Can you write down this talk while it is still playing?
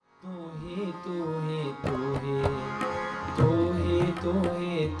तू ही तू ही तू ही तू ही तू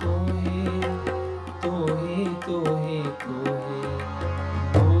ही तू ही तू ही तू ही तू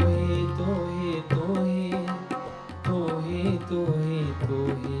ही तू ही तू ही तू ही तू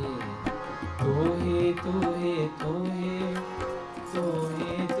ही तू ही तू ही तू ही तू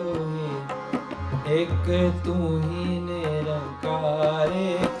ही तू ही एक तू ही निरंकार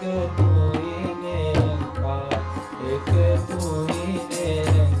एक तू ही निरंकार एक तू ही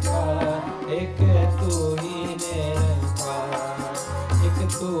निरंकार एक तू ही निरंकार एक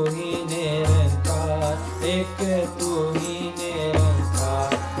तू ही निरंकार एक तू ही निरंकार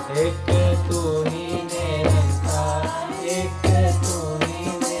एक तू ही निरंकार एक तू ही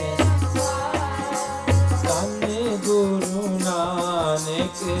निरंकार धन गुरु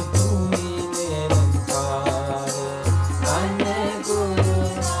नानक तू ही निरंकार धन गुरु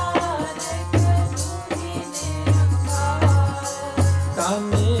नानक तू ही निरंकार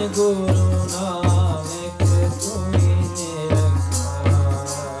धन गुरु नानक तू ही निरंकार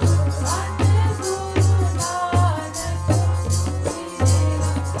धन गुरु नानक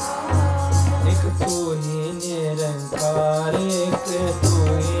तू ही निरंकार एक तू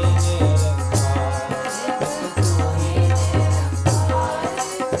ही निरंकार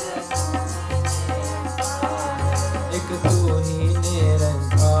एक तू ही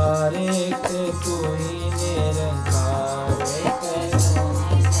निरंकार एक तू ही निरंकार एक तू ही निरंकार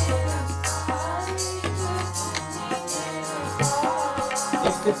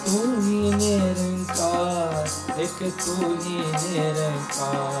एक तू ही निरंकार एक तू ही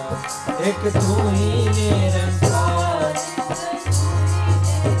निरंकार एक तू ही निरंकार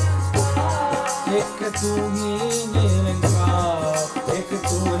एक तू ही निरंकार एक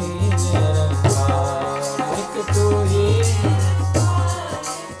तू ही निरंकार एक तू ही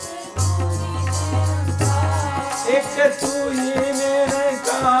एक तू ही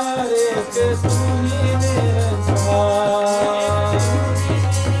निरंकार एक तू ही निरंकार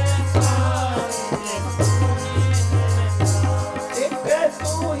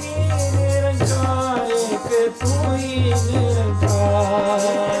एक तू ही निरंकार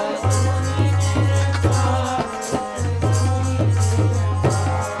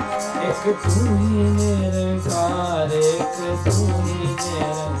एक तू ही निरंकार एक तू ही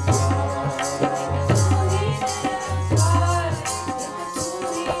निरंकार एक तू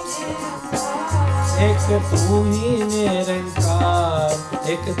ही निरंकार एक तू ही निरंकार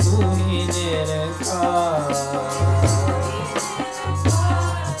एक तू ही निरंकार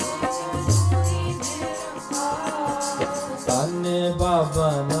धन बाबा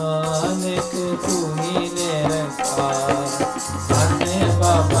नानक तू ही निरंकार धन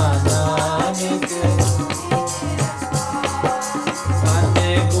बाबा नानक धन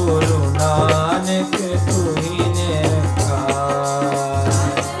गुरु नानक तू ही निरंकार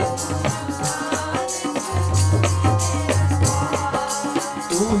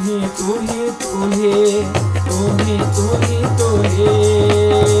तू ही तू ही तू ही तू ही तू ही तू ही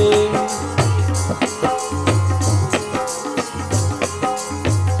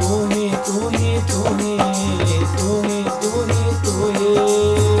तू ही तू ही तू ही तू ही तू ही तू ही तू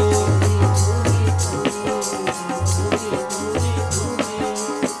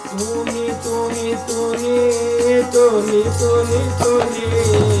ही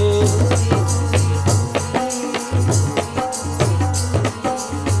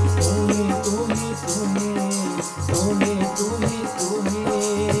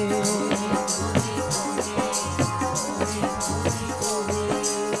तू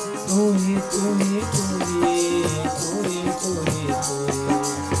ही तू ही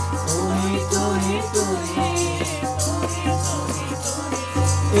तू ही तू ही तू ही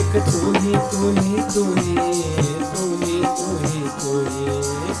एक तू ही तू ही तू ही तू ही तू ही तू ही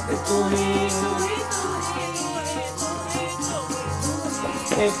एक तू ही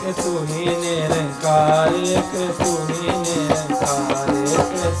एक तू ही निरंकार एक तू ही निरंकार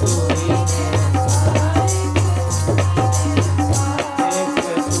एक तू ही एक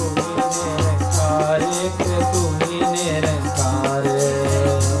तू ही निरंकार एक तू ही निरंकार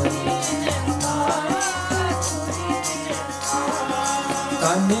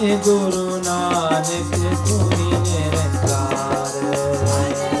धन गुरु नानक तू ही निरंकार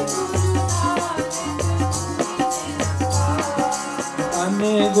धन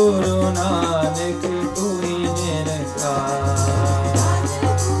गुरु नानक तू ही निरंकार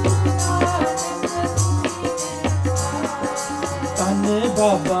धन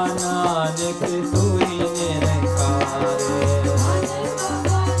बाबा नानक तू ही निरंकार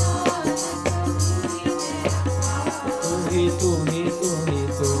तू ही तू ही तू ही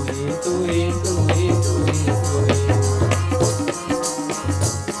तू ही तू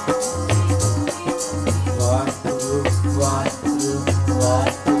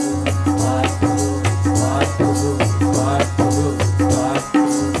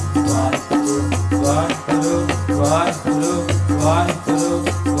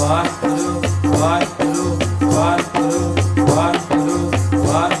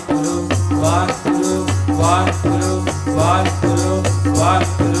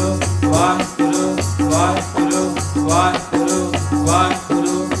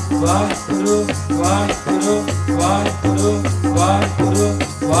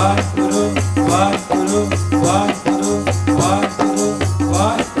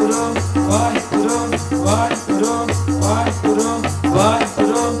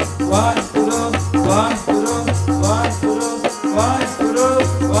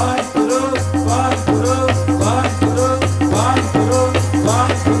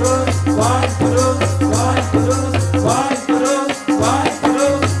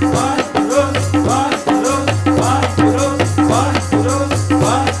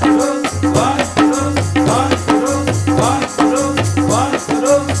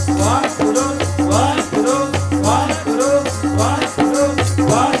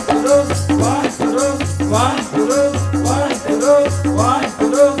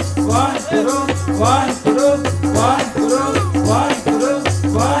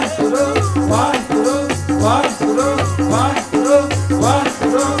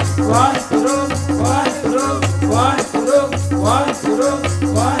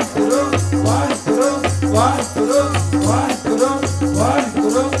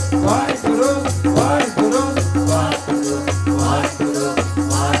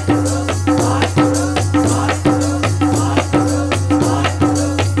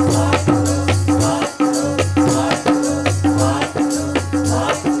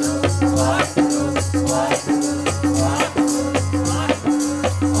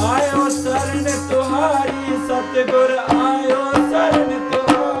सतगुर आयो शरण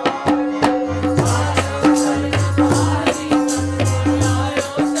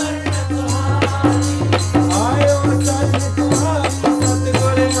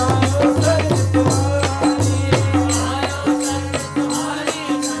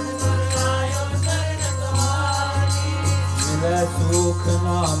सुख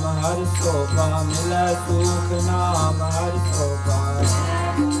नाम हर शोभा, मिले सुख नाम हर शोभा।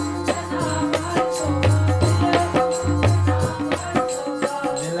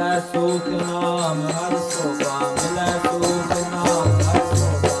 मिले सुख नाम हर शोभा, मिले सुख नाम हर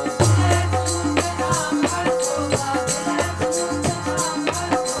शोभा।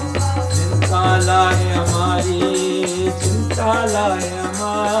 चिंता लाए हमारी, चिंता लाए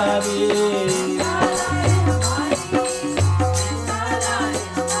हमारी।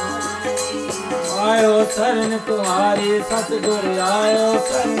 आयो शरण तुम्हारी सतगुर, आयो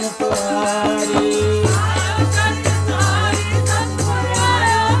शरण तुम्हारी।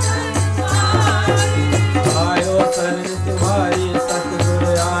 आयो शरण तुम्हारी सतगुर,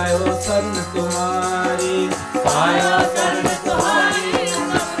 आयो शरण तुम्हारी। आयो शरण तुम्हारी।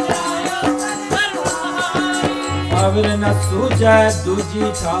 अवर न सूझै दूजी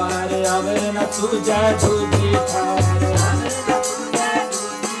ठार, अवर न सूझै दूजी ठार।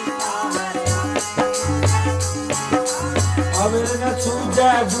 अवर न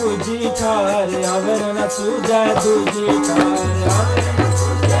सूझै दूजी ठार, अवर न सूझै दूजी ठार।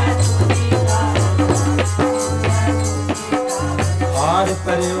 हार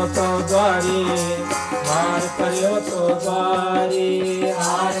पर्यो तो द्वारी, हार पर्यो तो द्वारी।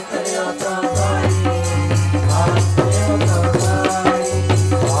 हार पर्यो तो द्वारी, हार पर्यो तो द्वारी।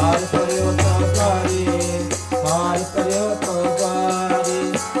 हार पर्यो तो द्वारी, हार पर्यो तो द्वारी।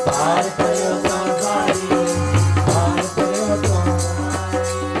 हार पर्यो तो द्वारी, हार पर्यो तो द्वारी।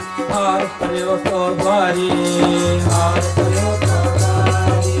 हार पर्यो तो द्वारी, हार पर्यो तो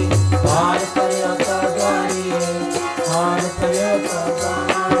द्वारी। हार पर्यो तो द्वारी, हार पर्यो तो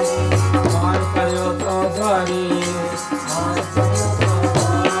द्वारी। हार पर्यो तो द्वारी,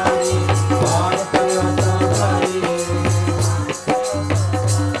 हार पर्यो तो द्वारी।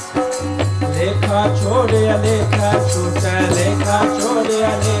 लेखा छोड़े लेखा छूटे, लेखा छोड़े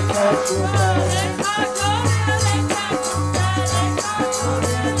लेखा छूटे।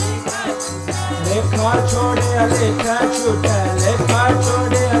 लेखा छोड़े लेखा छूटे, लेखा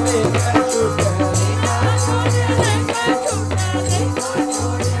छोड़े लेखा छूटे।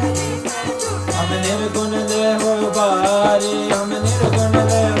 हम निर्गुण ले हो बारी, हम निर्गुण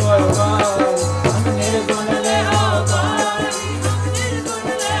ले हो बारी। हम निर्गुण ले हो बारी।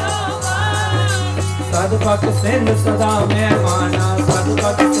 सदभक्त सिंध सदा मेहमाना,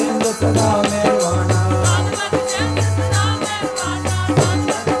 सदभक्त सिंध सदा मेहमाना।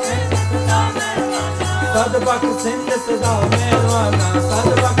 सदभक्त सिंध सदा मेहरबाना,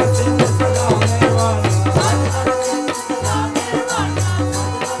 सदभक्त सिंध सदा मेहरबाना।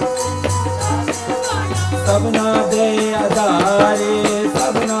 सबना दे आधारी,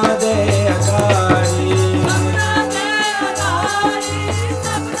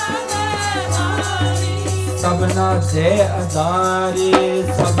 सबना दे अदारी,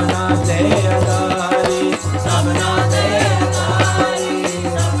 सबना दे अदारी, सबना दे अदारी,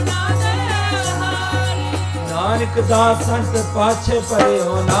 सबना दे अदारी। नानक दास संत पाछे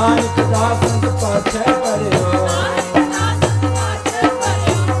पड़ियो, नानक दास संत पाछे पड़ियो, नानक दास संत पाछे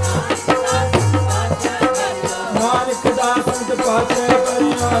पड़ियो, नानक दास संत पाछे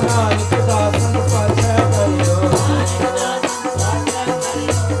पड़ियो,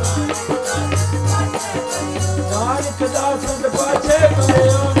 नानक दास संत पाछे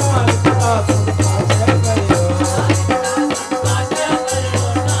पड़ियो, नानक दास संत पाछे पड़ियो।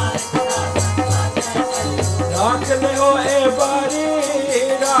 राख ले हो ए बारी,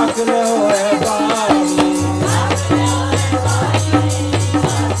 राख ले हो ए बारी,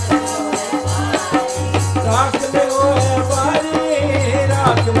 राख ले हो ए बारी,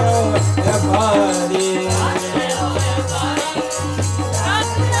 राख ले हो ए बारी,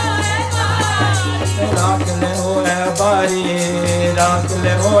 राख ले हो ए बारी, राख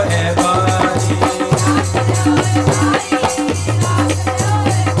ले हो ए बारी, राख ले हो ए बारी,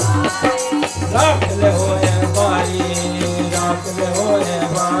 राख ले हो ए बारी, राख ले हो ए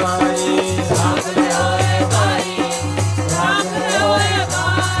बारी, राख ले हो ए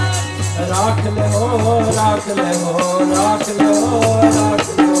बारी, राख ले हो, राख ले हो, राख ले हो, राख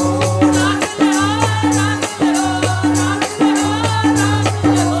ले हो,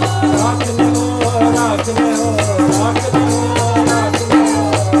 राख ले हो, राख ले हो, राख ले हो, राख ले हो, राख ले हो, राख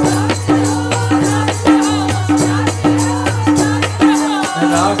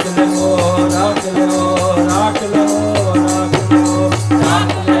ले हो, राख ले हो, राख ले हो, राख ले हो,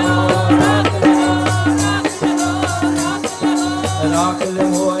 राख ले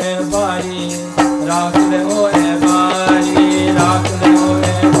हो ए बारी, राख ले हो ए बारी, राख ले हो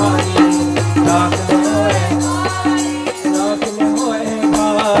ए बारी, राख ले हो ए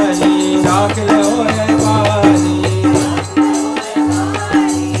बारी, राख ले हो ए बारी,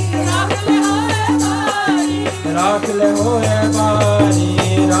 राख ले हो ए बारी, राख ले हो ए बारी,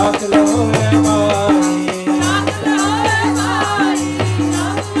 राख ले हो ए बारी,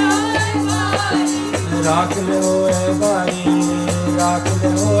 राख ले हो ए बारी, राख ले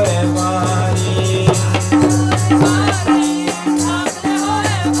हो ए बारी।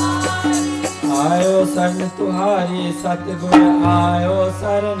 आयो शरण तुहारी सतगुर, आयो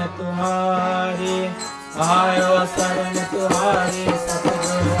शरण तुहारी, आयो शरण तुहारी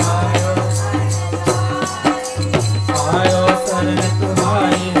सतगुर, आयो, आयो शरण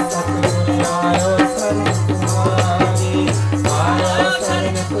तुहारी सतगुर, आयो शरण तुहारी, आयो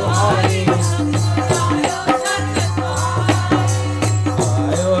शरण तुहारी,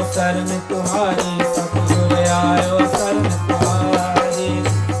 आयो शरण तुहारी सतगुर, आयो शरण तुहारी,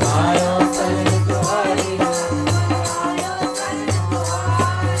 आयो शरण तुहारी,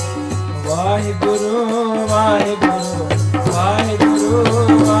 Waheguru Waheguru Waheguru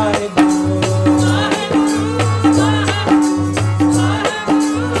Waheguru,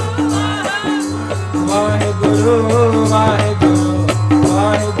 Waheguru Waheguru Waheguru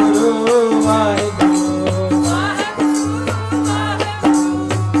Waheguru, Waheguru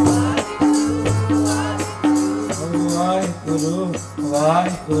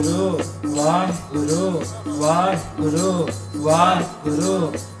Waheguru Waheguru Waheguru Waheguru Waheguru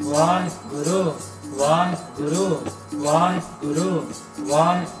Waheguru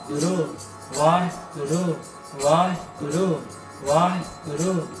Waheguru Waheguru Waheguru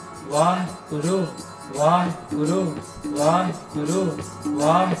Waheguru Waheguru Waheguru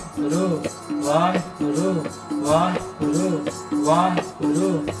Waheguru Waheguru Waheguru Waheguru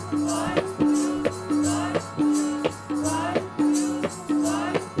Waheguru.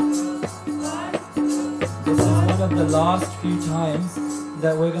 This is one of the last few times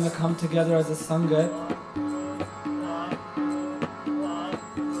that we're going to come together as a Sangha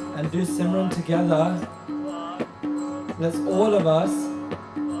and do Simran together. Let's all of us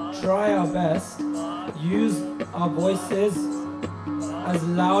try our best, use our voices as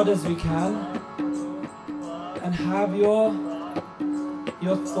loud as we can, and have your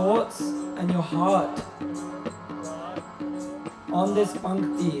thoughts and your heart on this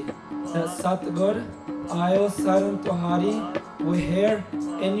pankti that Satgur, aaeo saran tuhaaree, we're here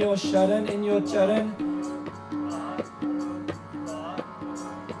in your sharan, in your charan.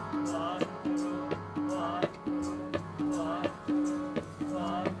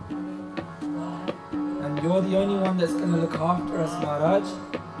 And you're the only one that's going to look after us, Maharaj.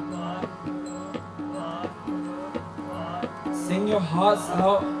 Sing your hearts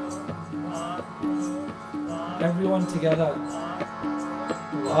out. Everyone together.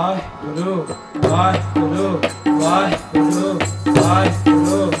 Vaheguru, Vaheguru, Vaheguru,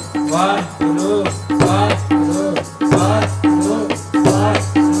 Vaheguru, Vaheguru, Vaheguru.